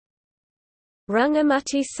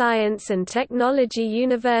Rangamati Science and Technology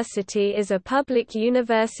University is a public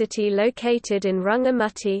university located in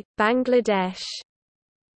Rangamati, Bangladesh.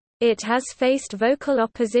 It has faced vocal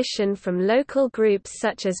opposition from local groups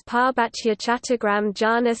such as Parbachya Chattogram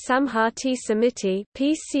Jana Samhati Samiti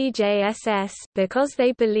 (PCJSS) because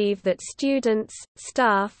they believe that students,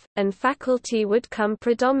 staff, and faculty would come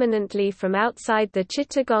predominantly from outside the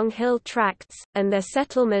Chittagong Hill tracts, and their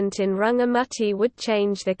settlement in Rangamati would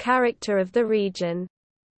change the character of the region.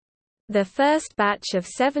 The first batch of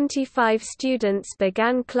 75 students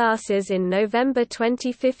began classes in November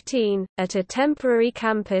 2015, at a temporary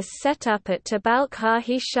campus set up at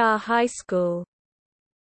Tabalkhahi Shah High School.